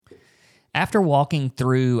After walking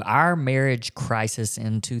through our marriage crisis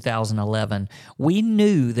in 2011, we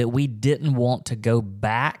knew that we didn't want to go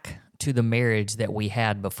back to the marriage that we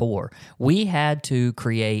had before. We had to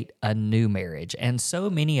create a new marriage. And so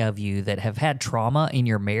many of you that have had trauma in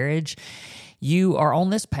your marriage, you are on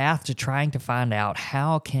this path to trying to find out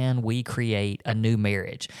how can we create a new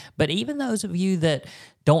marriage. But even those of you that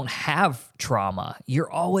don't have trauma, you're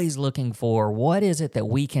always looking for what is it that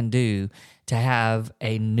we can do to have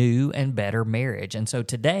a new and better marriage. And so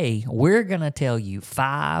today we're going to tell you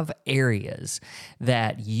 5 areas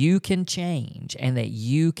that you can change and that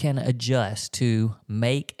you can adjust to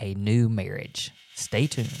make a new marriage. Stay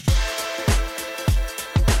tuned.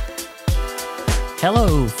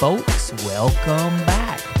 Hello, folks. Welcome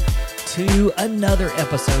back to another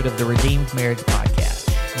episode of the Redeemed Marriage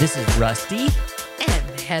Podcast. This is Rusty.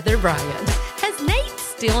 And Heather Bryan. Has Nate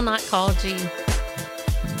still not called you?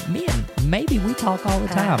 Me and maybe we talk all the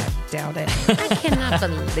time. I doubt it. I cannot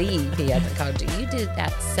believe he hasn't called you. You did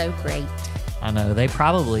that so great. I know. They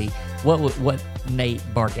probably, what Nate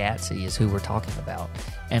Bargatze is who we're talking about.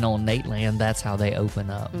 And on Nate Land, that's how they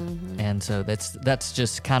open up. Mm-hmm. And so that's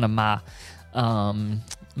just kind of my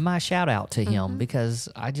shout out to him because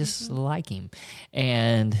I just like him.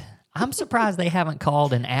 And I'm surprised they haven't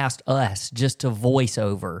called and asked us just to voice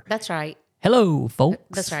over. That's right. Hello, folks.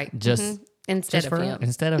 That's right. Just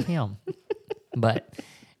instead of him.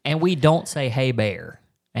 And we don't say hey bear,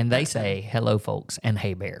 and they say hello, folks, and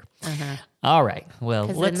hey bear. Uh-huh. All right. Well,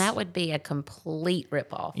 then that would be a complete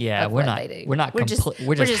ripoff. Yeah, of we're what not. they do.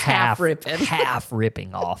 We're just half ripping, half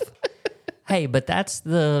ripping off. Hey, but that's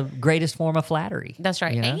the greatest form of flattery. That's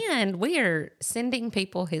right. You know? And we are sending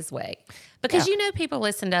people his way because people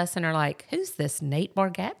listen to us and are like, "Who's this Nate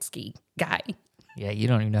Bargatze guy?" Yeah, you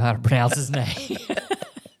don't even know how to pronounce his name.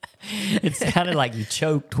 It sounded like you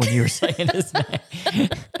choked when you were saying his name.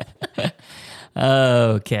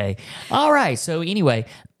 Okay. All right. So anyway,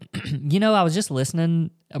 I was just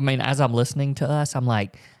listening. I mean, as I'm listening to us, I'm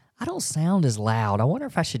like, I don't sound as loud. I wonder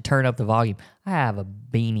if I should turn up the volume. I have a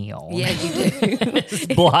beanie on. Yeah, you do. It's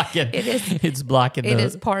blocking. It is. It's blocking. It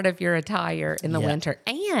is part of your attire in the winter.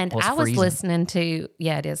 And I was listening to,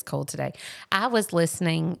 it is cold today. I was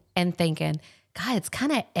listening and thinking, God, it's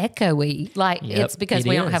kind of echoey. It's because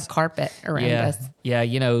we don't have carpet around us. Yeah,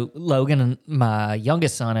 Logan and my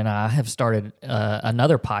youngest son and I have started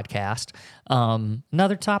another podcast.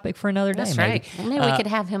 Another topic for another day. That's right. Maybe we could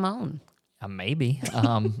have him on. Maybe.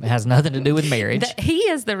 It has nothing to do with marriage. He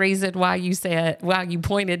is the reason why you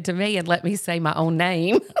pointed to me and let me say my own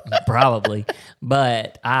name. Probably.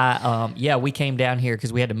 But we came down here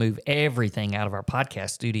because we had to move everything out of our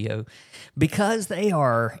podcast studio because they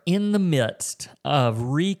are in the midst of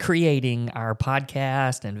recreating our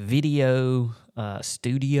podcast and video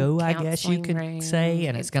studio, I guess you could say.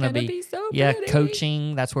 And it's going to be so pretty.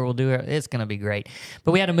 Coaching. That's where we'll do it. It's going to be great.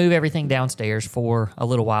 But we had to move everything downstairs for a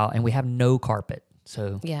little while, and we have no carpet.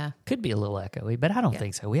 So could be a little echoey, but I don't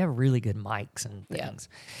think so. We have really good mics and things.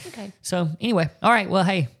 Yeah. Okay. So anyway, all right. Well,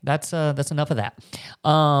 hey, that's enough of that.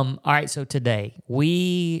 All right. So today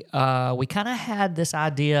we kind of had this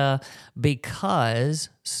idea because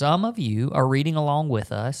some of you are reading along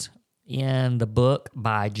with us in the book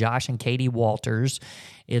by Josh and Katie Walters.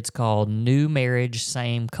 It's called New Marriage,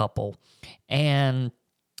 Same Couple, and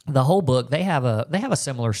the whole book, they have a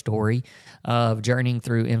similar story of journeying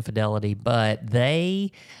through infidelity, but the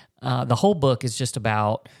whole book is just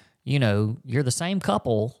about, you're the same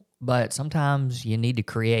couple, but sometimes you need to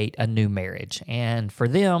create a new marriage. And for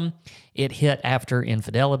them, it hit after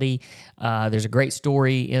infidelity. There's a great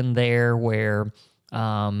story in there where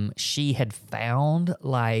she had found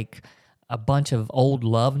a bunch of old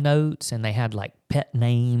love notes, and they had pet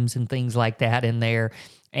names and things like that in there.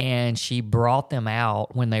 And she brought them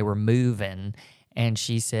out when they were moving, and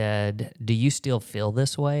she said, "Do you still feel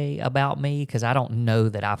this way about me? Because I don't know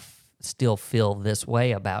that I still feel this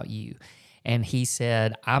way about you." And he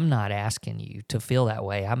said, "I'm not asking you to feel that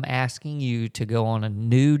way. I'm asking you to go on a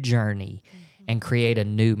new journey and create a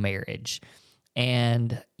new marriage."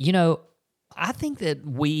 And, I think that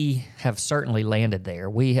we have certainly landed there.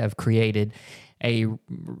 We have created a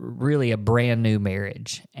brand new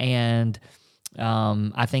marriage. And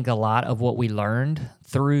I think a lot of what we learned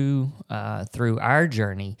through our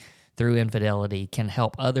journey through infidelity can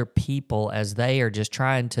help other people as they are just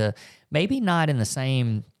trying to, maybe not in the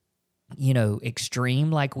same,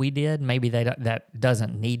 extreme like we did. Maybe that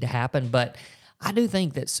doesn't need to happen. But I do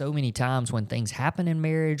think that so many times when things happen in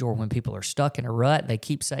marriage or when people are stuck in a rut, they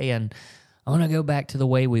keep saying, "I want to go back to the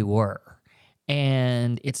way we were."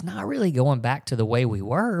 And it's not really going back to the way we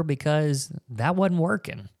were because that wasn't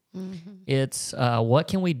working. Mm-hmm. It's what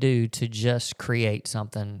can we do to just create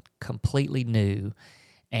something completely new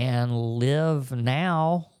and live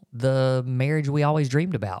now the marriage we always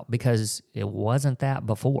dreamed about, because it wasn't that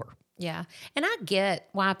before. Yeah. And I get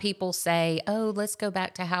why people say, oh, let's go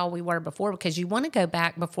back to how we were before, because you want to go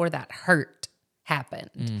back before that hurt happened.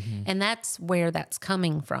 Mm-hmm. And that's where that's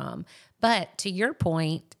coming from. But to your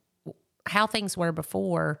point, how things were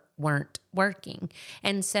before weren't working.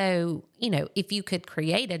 And so, if you could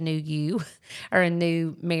create a new you or a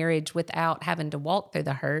new marriage without having to walk through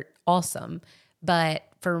the hurt, awesome. But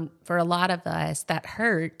for a lot of us, that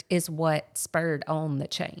hurt is what spurred on the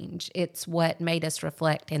change. It's what made us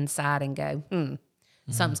reflect inside and go,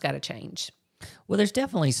 something's got to change. Well, there's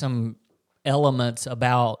definitely some elements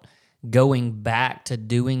about going back to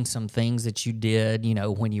doing some things that you did,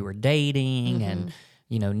 when you were dating and,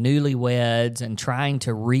 newlyweds, and trying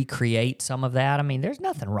to recreate some of that. I mean, there's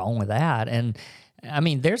nothing wrong with that. And I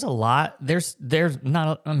mean, there's a lot, there's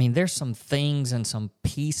some things and some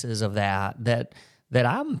pieces of that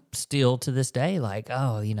I'm still to this day like,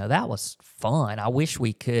 oh, that was fun. I wish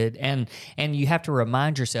we could. And you have to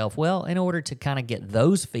remind yourself, well, in order to kind of get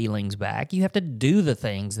those feelings back, you have to do the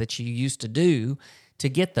things that you used to do to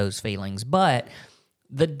get those feelings. But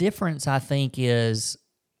the difference, I think, is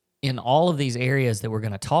in all of these areas that we're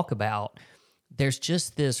going to talk about, there's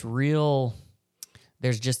just depth.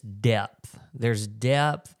 There's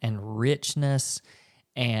depth and richness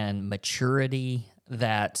and maturity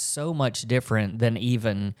that's so much different than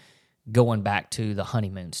even going back to the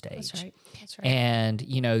honeymoon stage. That's right. And,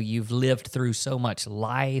 you've lived through so much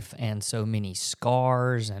life and so many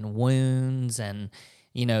scars and wounds, and,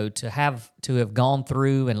 to have gone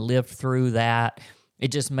through and lived through that, it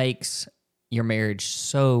just makes your marriage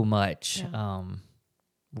so much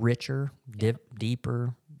richer,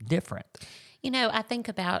 deeper, different. I think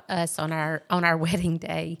about us on our wedding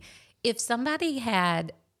day. If somebody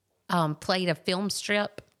had played a film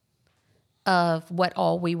strip of what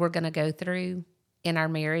all we were going to go through in our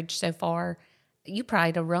marriage so far, you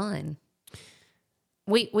probably to run.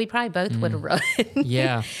 We probably both would have run.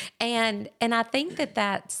 Yeah. And I think that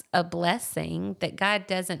that's a blessing, that God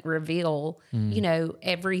doesn't reveal,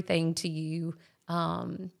 everything to you.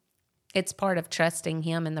 It's part of trusting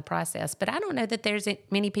Him in the process. But I don't know that there's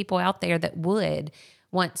many people out there that would,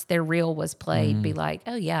 once their reel was played, be like,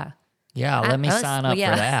 oh yeah. Yeah, let me sign up for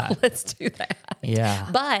that. Let's do that. Yeah.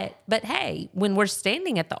 But hey, when we're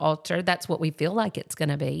standing at the altar, that's what we feel like it's going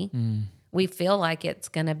to be. We feel like it's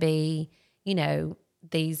going to be,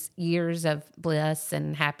 these years of bliss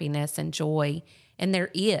and happiness and joy. And there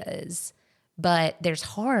is, but there's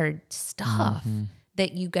hard stuff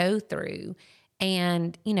that you go through.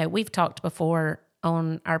 And, we've talked before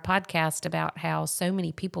on our podcast about how so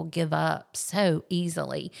many people give up so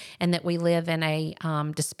easily, and that we live in a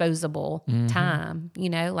disposable time,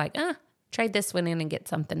 trade this one in and get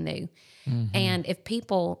something new. And if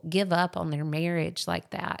people give up on their marriage like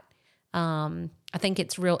that, I think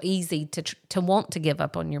it's real easy to want to give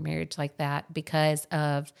up on your marriage like that because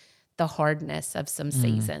of the hardness of some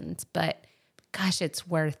seasons. But gosh, it's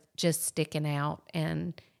worth just sticking out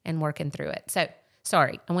and working through it. So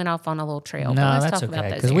sorry, I went off on a little trail. No, but let's that's talk about okay.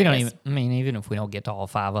 those Because we don't areas. even if we don't get to all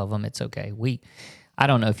 5 of them, it's okay. I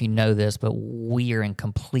don't know if you know this, but we are in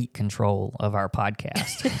complete control of our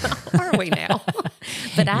podcast. Are we now?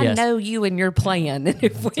 But I know you and your plan, and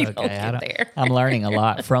if we don't get there. I'm learning a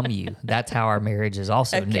lot from you. That's how our marriage is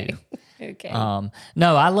also new. Okay.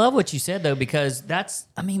 No, I love what you said, though, because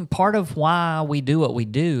part of why we do what we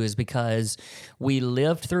do is because we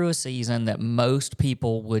lived through a season that most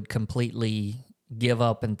people would completely give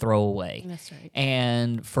up and throw away. That's right.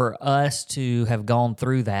 And for us to have gone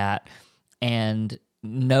through that, and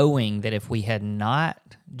knowing that if we had not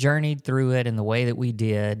journeyed through it in the way that we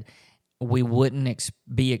did, we wouldn't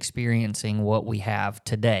be experiencing what we have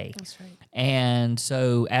today. That's right. And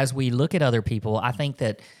so as we look at other people, I think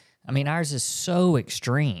that, ours is so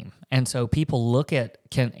extreme. And so people look at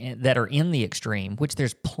that are in the extreme, which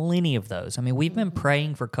there's plenty of those. We've been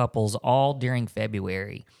praying for couples all during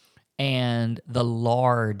February, and the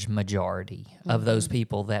large majority of those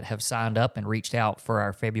people that have signed up and reached out for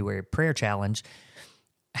our February prayer challenge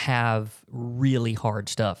have really hard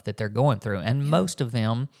stuff that they're going through. And most of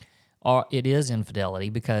them it is infidelity,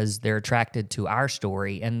 because they're attracted to our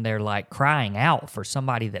story and they're like crying out for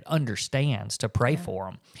somebody that understands to pray for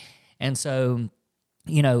them. And so,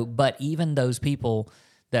 but even those people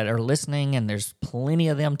that are listening, and there's plenty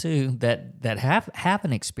of them too that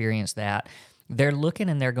haven't experienced that, they're looking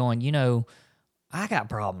and they're going, I got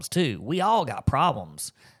problems too. We all got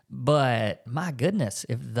problems. But my goodness,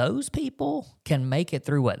 if those people can make it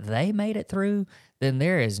through what they made it through, then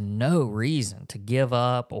there is no reason to give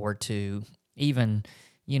up or to even,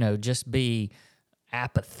 just be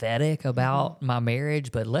apathetic about my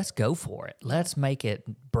marriage. But let's go for it. Let's make it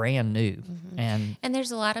brand new. And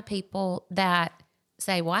there's a lot of people that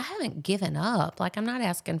say, well, I haven't given up. Like, I'm not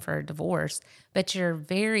asking for a divorce, but you're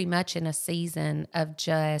very much in a season of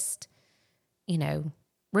just,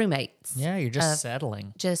 roommates. Yeah, you're just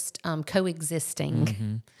settling. Just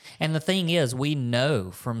coexisting. And the thing is, we know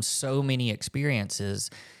from so many experiences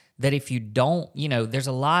that if you don't, there's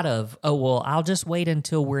a lot of, I'll just wait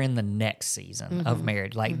until we're in the next season of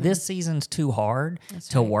marriage. Like, this season's too hard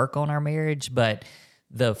to work on our marriage, but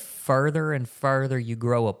the further and further you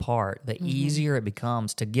grow apart, the easier it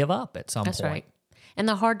becomes to give up at some point. Right. And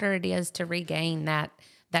the harder it is to regain that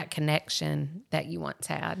connection that you once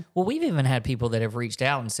had. Well, we've even had people that have reached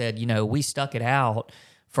out and said, we stuck it out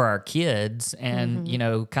for our kids and,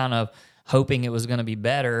 kind of hoping it was going to be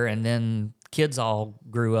better. And then kids all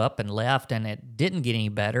grew up and left and it didn't get any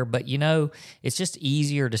better. But, it's just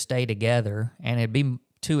easier to stay together and it'd be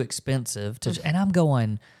too expensive to. And I'm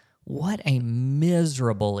going, what a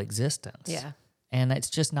miserable existence. Yeah. And it's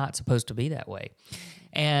just not supposed to be that way.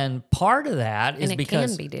 And part of that is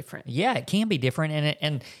because it can be different. Yeah, it can be different.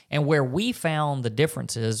 And where we found the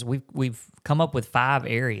differences, we've come up with 5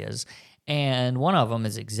 areas, and one of them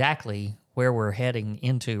is exactly where we're heading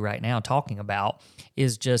into right now, talking about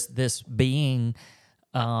is just this being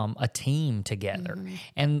a team together.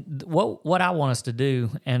 And what I want us to do,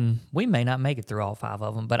 and we may not make it through all 5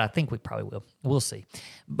 of them, but I think we probably will. We'll see.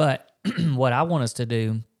 But what I want us to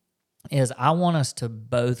do is I want us to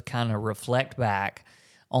both kind of reflect back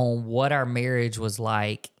on what our marriage was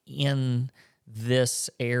like in this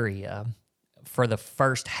area for the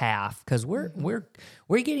first half, because we're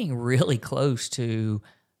getting really close to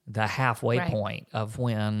the halfway point of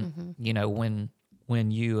when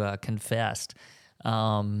when you confessed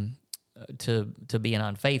to being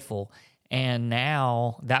unfaithful, and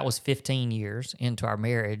now that was 15 years into our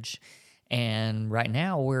marriage. And right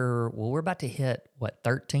now we're about to hit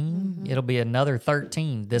 13? It'll be another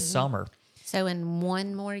 13 this summer. So in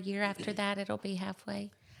one more year after that, it'll be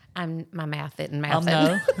halfway. My math isn't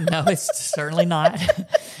mathing. No, it's certainly not.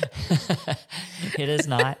 It is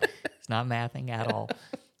not. It's not mathing at all.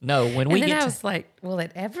 No, I was like, will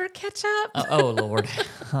it ever catch up? Oh Lord,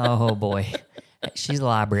 oh boy, she's a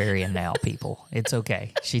librarian now. People, it's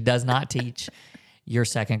okay. She does not teach your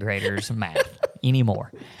second graders math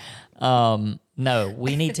anymore. No,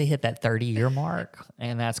 we need to hit that 30-year mark,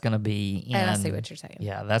 and that's going to be in... I see what you're saying.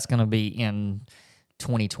 Yeah, that's going to be in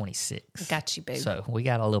 2026. Got you, boo. So we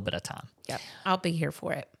got a little bit of time. Yep, I'll be here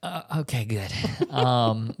for it. Okay, good.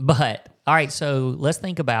 But, all right, so let's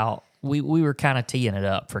think about... We were kind of teeing it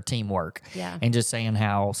up for teamwork. Yeah. And just saying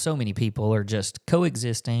how so many people are just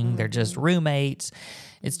coexisting. They're just roommates.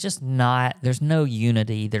 It's just not, there's no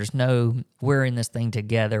unity. There's no, we're in this thing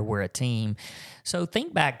together. We're a team. So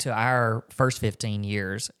think back to our first 15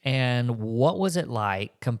 years and what was it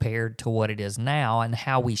like compared to what it is now and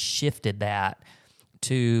how we shifted that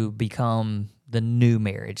to become the new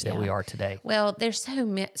marriage that we are today. Well, there's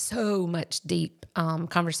so much deep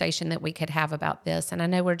conversation that we could have about this. And I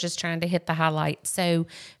know we're just trying to hit the highlights. So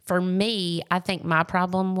for me, I think my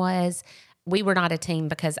problem was we were not a team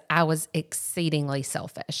because I was exceedingly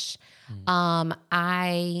selfish.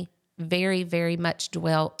 I very, very much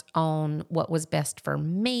dwelt on what was best for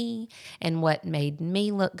me and what made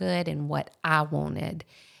me look good and what I wanted.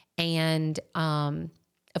 And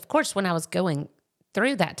of course, when I was going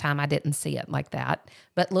through that time, I didn't see it like that.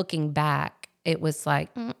 But looking back, it was like,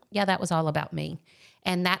 yeah, that was all about me.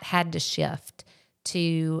 And that had to shift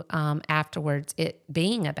to afterwards it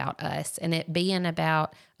being about us and it being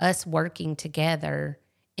about us working together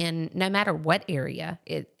in no matter what area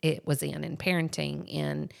it was in parenting,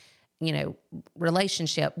 in,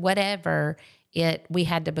 relationship, whatever we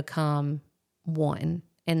had to become one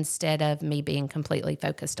instead of me being completely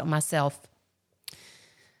focused on myself.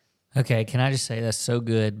 Okay, can I just say that's so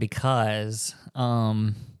good because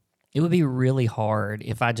it would be really hard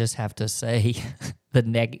if I just have to say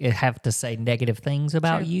negative things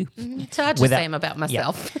about you. Mm-hmm. So I just say them about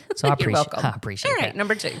myself. Yeah. So I appreciate All right, that.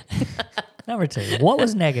 number 2. Number 2. What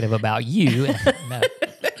was negative about you?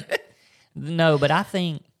 No, but I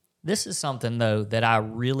think this is something though that I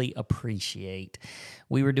really appreciate.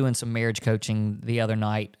 We were doing some marriage coaching the other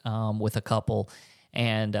night with a couple,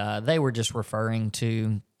 and they were just referring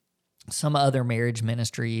to some other marriage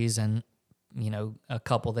ministries and, a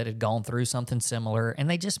couple that had gone through something similar. And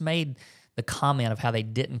they just made the comment of how they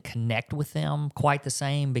didn't connect with them quite the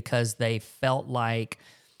same because they felt like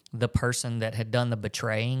the person that had done the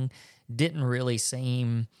betraying didn't really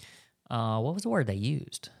seem, what was the word they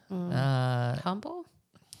used? Humble?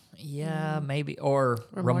 Yeah, maybe. Or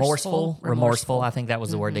remorseful. I think that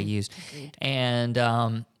was the word they used. Agreed. And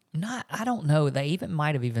I don't know. They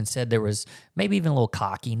might have even said there was maybe even a little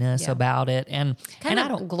cockiness about it. And I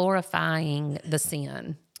don't glorifying the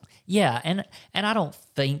sin. Yeah, and I don't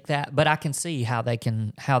think that, but I can see how they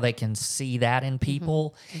can see that in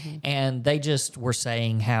people, and they just were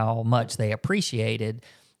saying how much they appreciated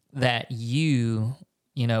that you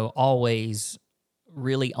always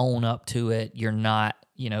really own up to it. You're not,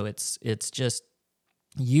 it's just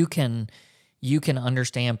you can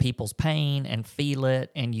understand people's pain and feel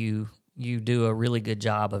it, and you do a really good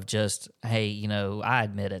job of just, hey, I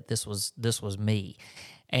admit it. This was me.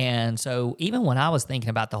 And so even when I was thinking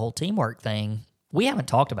about the whole teamwork thing, we haven't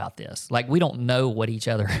talked about this. Like, we don't know what each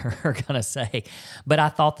other are going to say. But I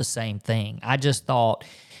thought the same thing. I just thought,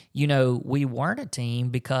 we weren't a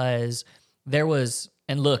team because there was,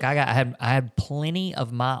 and look, I had plenty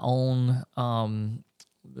of my own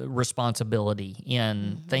responsibility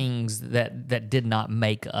in things that did not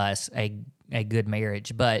make us a good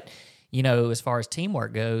marriage. But, as far as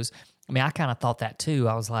teamwork goes, I mean, I kind of thought that too.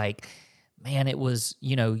 I was like, man, it was,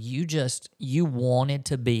 you wanted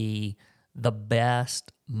to be the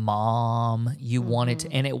best mom. You wanted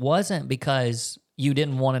to, and it wasn't because you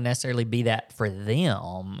didn't want to necessarily be that for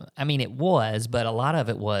them. I mean, it was, but a lot of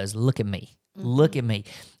it was, look at me. Look at me.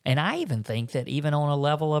 And I even think that even on a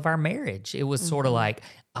level of our marriage, it was sort of like,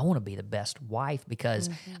 I want to be the best wife because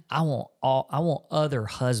I want other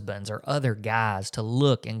husbands or other guys to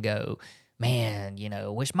look and go, man,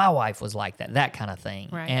 wish my wife was like that kind of thing.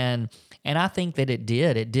 Right. And I think that it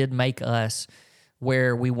did make us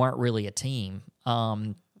where we weren't really a team.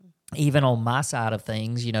 Even on my side of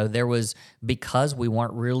things, there was, because we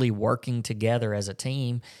weren't really working together as a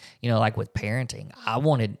team, like with parenting, I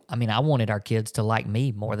wanted our kids to like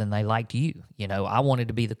me more than they liked you. I wanted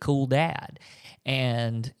to be the cool dad.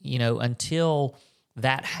 And, until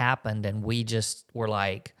that happened and we just were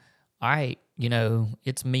like, all right,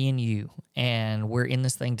 it's me and you, and we're in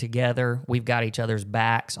this thing together. We've got each other's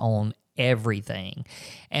backs on everything.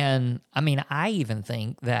 And I mean, I even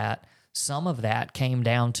think that some of that came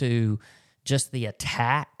down to just the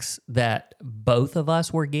attacks that both of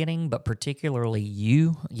us were getting, but particularly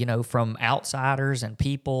you, from outsiders and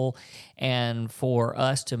people. And for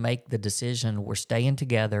us to make the decision, we're staying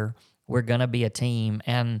together, we're going to be a team.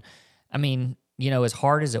 And I mean, as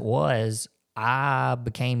hard as it was, I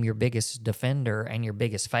became your biggest defender and your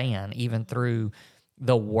biggest fan, even through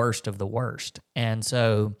the worst of the worst. And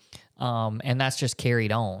so, and that's just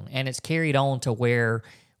carried on. And it's carried on to where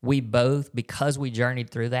we both, because we journeyed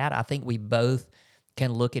through that, I think we both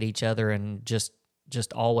can look at each other and just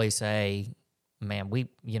always say, man, we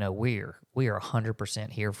are 100%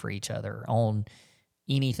 here for each other on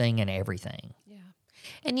anything and everything. Yeah.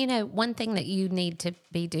 And one thing that you need to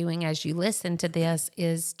be doing as you listen to this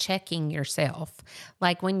is checking yourself.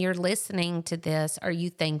 Like, when you're listening to this, are you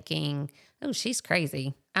thinking, oh, she's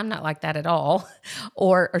crazy, I'm not like that at all,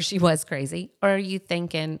 or she was crazy? Or are you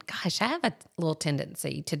thinking, gosh, I have a little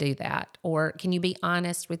tendency to do that? Or can you be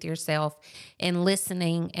honest with yourself and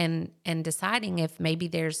listening and deciding if maybe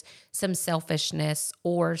there's some selfishness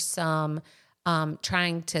or some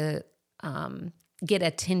trying to get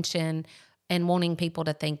attention and wanting people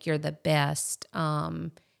to think you're the best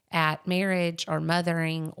at marriage or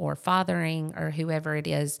mothering or fathering or whoever it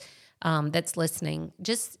is that's listening.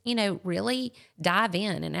 Just, really dive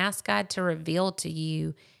in and ask God to reveal to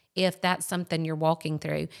you if that's something you're walking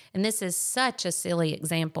through. And this is such a silly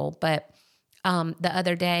example, but the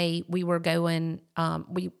other day we were going,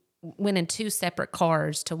 we went in two separate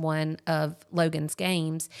cars to one of Logan's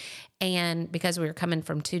games, and because we were coming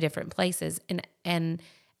from two different places, and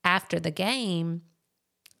after the game,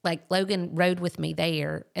 like, Logan rode with me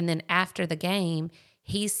there, and then after the game,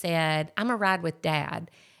 he said, I'm gonna ride with Dad.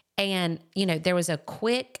 And, there was a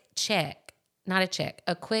quick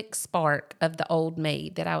a quick spark of the old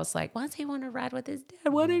me that I was like, why does he want to ride with his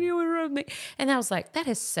dad? Why didn't he want to ride with me? And I was like, that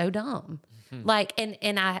is so dumb. Like,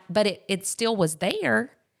 but it still was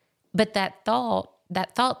there. But that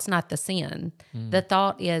thought's not the sin. The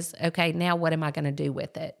thought is, okay, now what am I going to do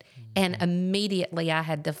with it? And immediately I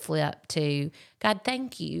had to flip to, God,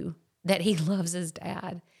 thank you that he loves his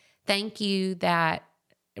dad. Thank you that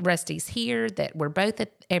Rusty's here, that we're both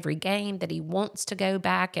at every game, that he wants to go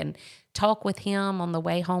back and talk with him on the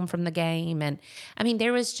way home from the game. And I mean,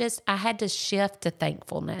 I had to shift to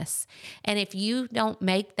thankfulness. And if you don't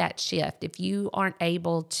make that shift, if you aren't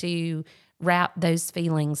able to wrap those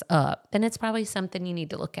feelings up, then it's probably something you need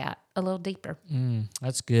to look at a little deeper.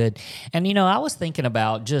 That's good. And, I was thinking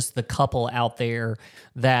about just the couple out there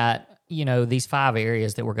that, these 5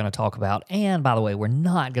 areas that we're going to talk about. And by the way, we're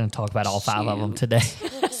not going to talk about all 5 of them today.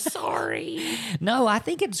 Sorry. No, I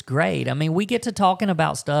think it's great. I mean, we get to talking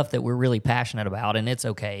about stuff that we're really passionate about, and it's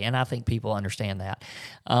okay. And I think people understand that.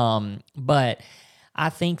 But I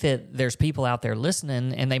think that there's people out there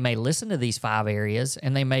listening, and they may listen to these 5 areas,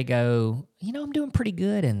 and they may go, I'm doing pretty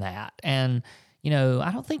good in that. And,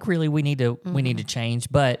 I don't think really we need to change.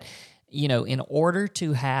 But, in order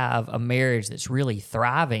to have a marriage that's really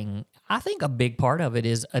thriving, I think a big part of it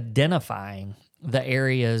is identifying the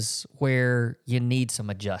areas where you need some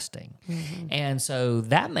adjusting. Mm-hmm. And so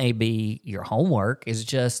that may be your homework, is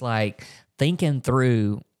just like thinking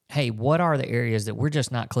through, hey, what are the areas that we're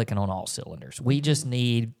just not clicking on all cylinders? We just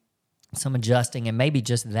need some adjusting, and maybe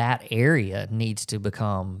just that area needs to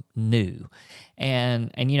become new.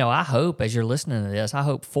 And I hope, as you're listening to this, I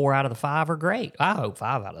hope 4 out of the 5 are great. I hope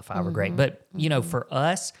 5 out of the 5 are great. But, for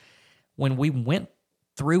us, when we went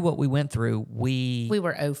through what we went through, we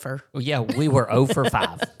were 0 for. Yeah, we were 0 for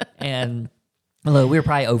 5. And look, we were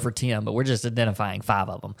probably 0 for 10, but we're just identifying 5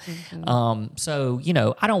 of them. Mm-hmm. So,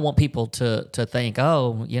 I don't want people to think,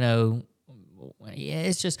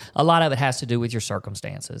 it's just a lot of it has to do with your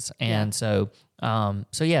circumstances. And so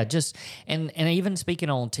just, and even speaking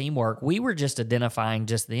on teamwork, we were just identifying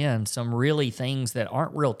just then some really things that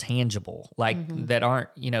aren't real tangible, like that aren't,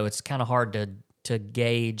 it's kind of hard to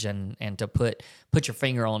gauge and to put your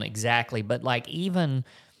finger on exactly. But like even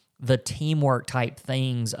the teamwork type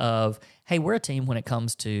things of, hey, we're a team when it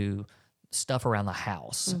comes to stuff around the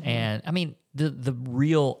house. Mm-hmm. And I mean, the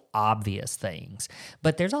real obvious things.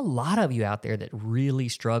 But there's a lot of you out there that really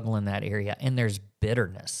struggle in that area, and there's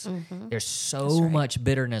bitterness. Mm-hmm. There's so much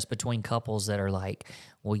bitterness between couples that are like,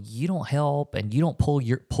 well, you don't help and you don't pull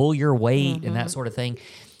your weight and that sort of thing.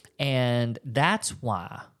 And that's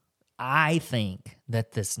why I think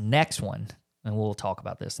that this next one, and we'll talk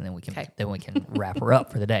about this and then we can wrap her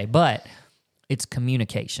up for the day, but it's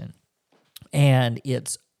communication. And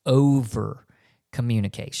it's over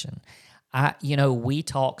communication. We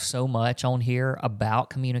talk so much on here about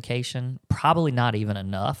communication, probably not even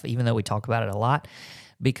enough, even though we talk about it a lot,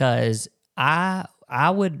 because I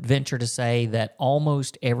would venture to say that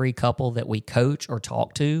almost every couple that we coach or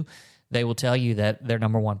talk to, they will tell you that their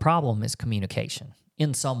number one problem is communication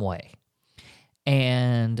in some way.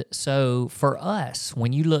 And so for us,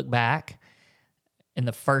 when you look back in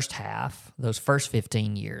the first half, those first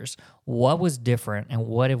 15 years, what was different and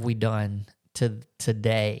what have we done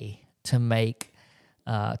today to make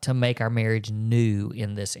our marriage new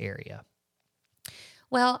in this area?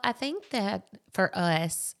 Well, I think that for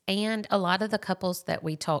us and a lot of the couples that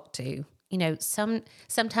we talk to,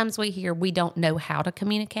 sometimes we hear we don't know how to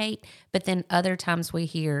communicate, but then other times we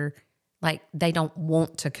hear like they don't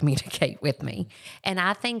want to communicate with me. And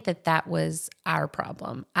I think that was our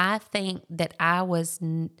problem. I think that I was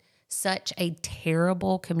such a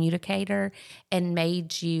terrible communicator and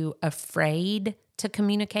made you afraid to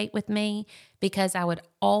communicate with me because I would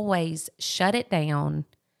always shut it down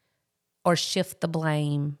or shift the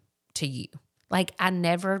blame to you. Like I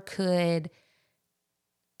never could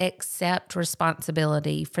accept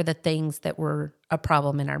responsibility for the things that were a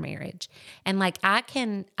problem in our marriage. And like I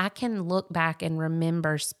can look back and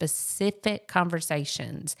remember specific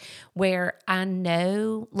conversations where I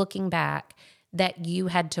know looking back that you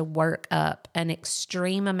had to work up an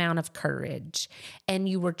extreme amount of courage and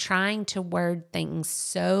you were trying to word things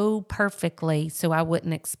so perfectly so I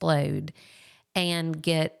wouldn't explode and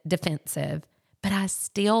get defensive, but I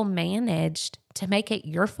still managed to make it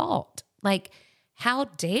your fault. Like, how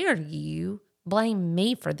dare you blame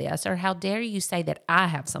me for this? Or how dare you say that I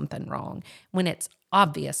have something wrong when it's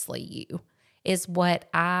obviously you, is what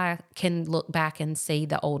I can look back and see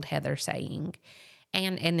the old Heather saying.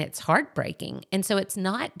 And it's heartbreaking. And so it's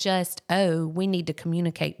not just, oh, we need to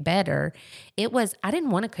communicate better. It was, I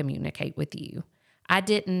didn't want to communicate with you. I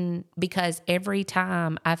didn't, because every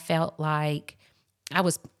time I felt like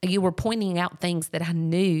you were pointing out things that I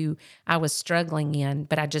knew I was struggling in,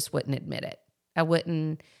 but I just wouldn't admit it. I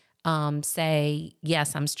wouldn't say,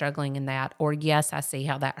 yes, I'm struggling in that, or yes, I see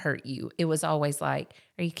how that hurt you. It was always like,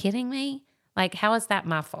 are you kidding me? Like, how is that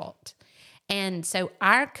my fault? And so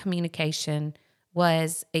our communication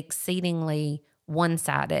was exceedingly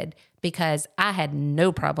one-sided because I had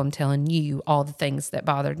no problem telling you all the things that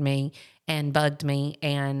bothered me and bugged me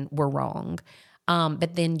and were wrong.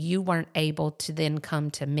 But then you weren't able to then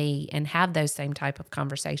come to me and have those same type of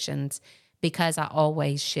conversations because I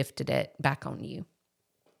always shifted it back on you.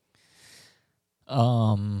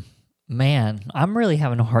 Man, I'm really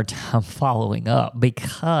having a hard time following up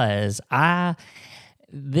because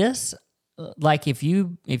if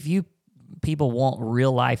you people want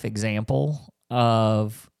real life example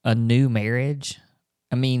of a new marriage,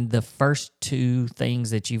 I mean, the first two things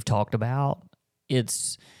that you've talked about,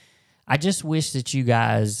 I just wish that you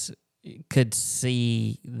guys could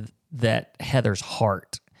see that Heather's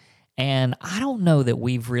heart. And I don't know that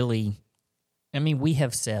we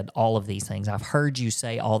have said all of these things. I've heard you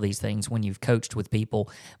say all these things when you've coached with people,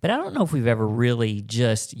 but I don't know if we've ever really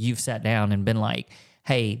you've sat down and been like,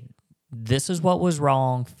 hey, this is what was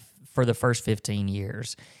wrong for the first 15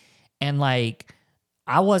 years. And like,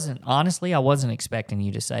 I wasn't expecting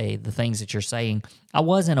you to say the things that you're saying. I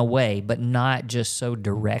was in a way, but not just so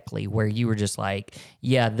directly where you were just like,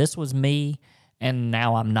 yeah, this was me and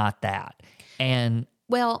now I'm not that. And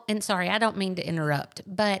sorry, I don't mean to interrupt,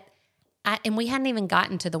 but we hadn't even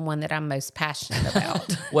gotten to the one that I'm most passionate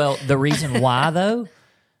about. Well, the reason why though,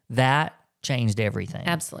 that changed everything.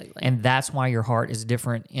 Absolutely. And that's why your heart is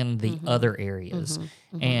different in the other areas.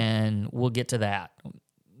 And we'll get to that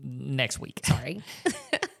next week. Sorry.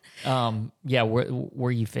 Yeah,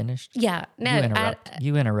 were you finished? Yeah. No,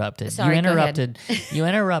 you interrupted. Sorry, You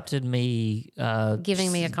interrupted me.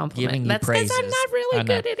 Giving me a compliment. Giving you That's praises. because I'm not really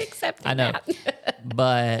good at accepting that.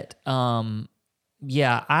 But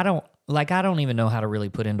yeah, I don't even know how to really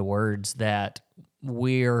put into words that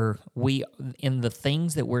we in the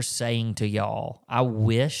things that we're saying to y'all. I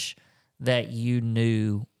wish that you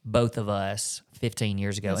knew both of us 15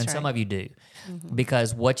 years ago. That's and right. Some of you do.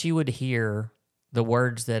 Because what you would hear, the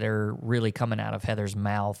words that are really coming out of Heather's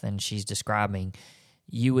mouth and she's describing,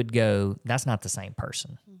 you would go, that's not the same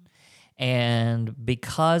person. And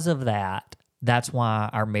because of that, that's why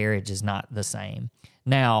our marriage is not the same.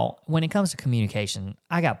 Now, when it comes to communication,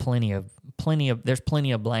 I got there's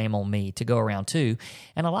plenty of blame on me to go around too.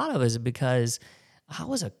 And a lot of it is because I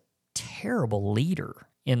was a terrible leader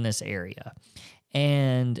in this area.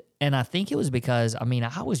 And I think it was because,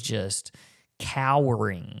 I was just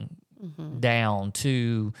cowering down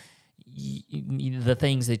to the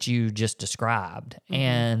things that you just described.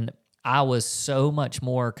 And I was so much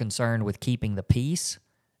more concerned with keeping the peace.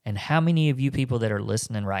 And how many of you people that are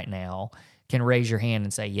listening right now can raise your hand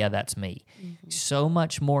and say, yeah, that's me. So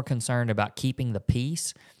much more concerned about keeping the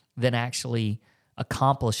peace than actually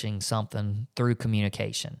accomplishing something through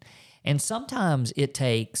communication. And sometimes it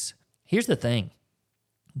takes, here's the thing,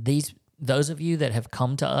 those of you that have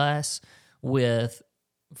come to us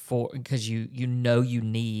because you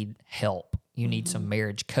need help, you need some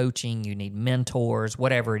marriage coaching, you need mentors,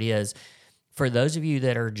 whatever it is. For those of you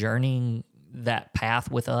that are journeying that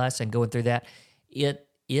path with us and going through that,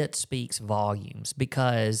 it speaks volumes,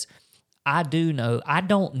 because I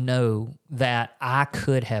don't know that I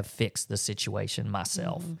could have fixed the situation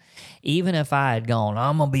myself. Even if I had gone,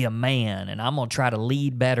 I'm going to be a man and I'm going to try to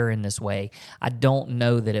lead better in this way, I don't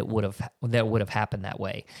know that would have happened that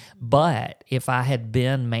way. But if I had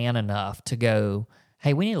been man enough to go,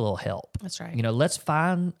 hey, we need a little help. That's right. Let's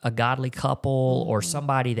find a godly couple or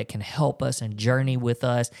somebody that can help us and journey with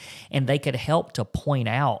us, and they could help to point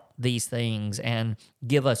out these things and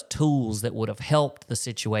give us tools that would have helped the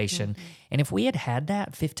situation. And if we had had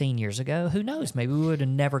that 15 years ago, who knows? Maybe we would have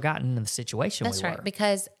never gotten in the situation That's we right. were.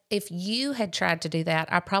 Because if you had tried to do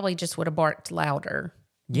that, I probably just would have barked louder.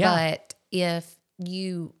 Yeah. But if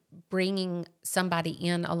you bringing somebody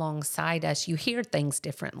in alongside us, you hear things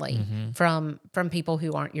differently from people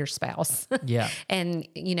who aren't your spouse. Yeah. And,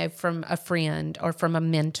 from a friend or from a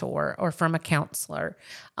mentor or from a counselor,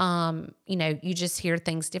 you just hear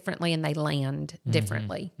things differently and they land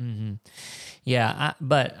differently. Yeah.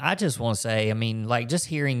 But I just want to say, just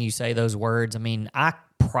hearing you say those words, I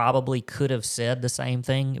probably could have said the same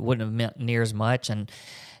thing. It wouldn't have meant near as much.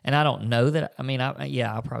 And I don't know that,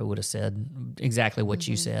 I probably would have said exactly what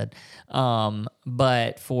you said.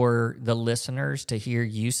 But for the listeners to hear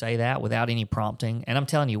you say that without any prompting, and I'm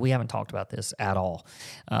telling you, we haven't talked about this at all.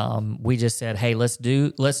 We just said, hey, let's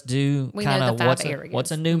do kind of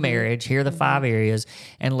what's a new marriage. Here are the 5 areas,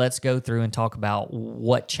 and let's go through and talk about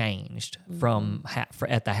what changed from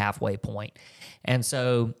at the halfway point. And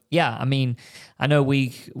so, yeah, I know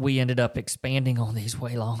we ended up expanding on these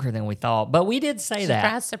way longer than we thought, but we did say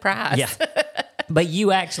that. Surprise. Yeah. But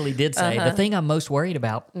you actually did say, the thing I'm most worried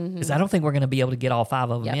about is I don't think we're going to be able to get all 5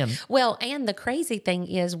 of them in. Well, and the crazy thing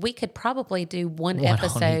is we could probably do one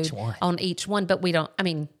episode on each one, but we don't,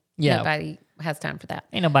 nobody has time for that.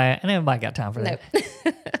 Ain't nobody got time for that.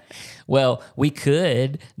 Well, we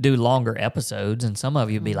could do longer episodes, and some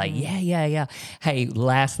of you would be like, yeah. Hey,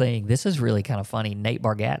 last thing, this is really kind of funny. Nate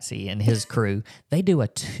Bargatze and his crew, they do a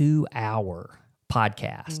 2-hour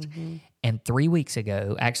podcast. And 3 weeks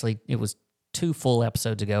ago, actually, it was 2 full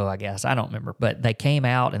episodes ago, I guess. I don't remember. But they came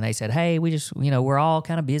out and they said, hey, we just, we're all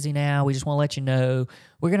kind of busy now. We just want to let you know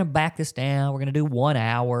we're going to back this down. We're going to do 1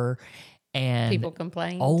 hour. And people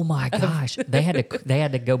complained. Oh my gosh, they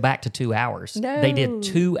had to go back to 2 hours. No. They did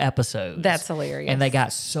 2 episodes. That's hilarious. And they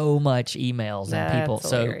got so much emails and people.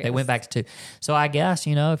 Hilarious. So they went back to 2. So I guess,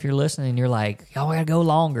 if you're listening and you're like, oh, I got to go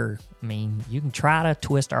longer. I mean, you can try to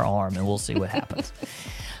twist our arm and we'll see what happens.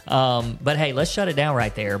 But hey, let's shut it down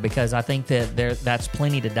right there because I think that that's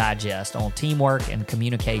plenty to digest on teamwork and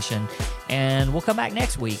communication. And we'll come back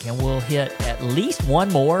next week and we'll hit at least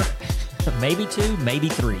 1 more. Maybe 2, maybe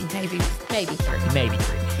 3. Maybe 3. Maybe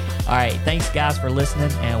 3. All right. Thanks, guys, for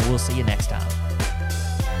listening, and we'll see you next time.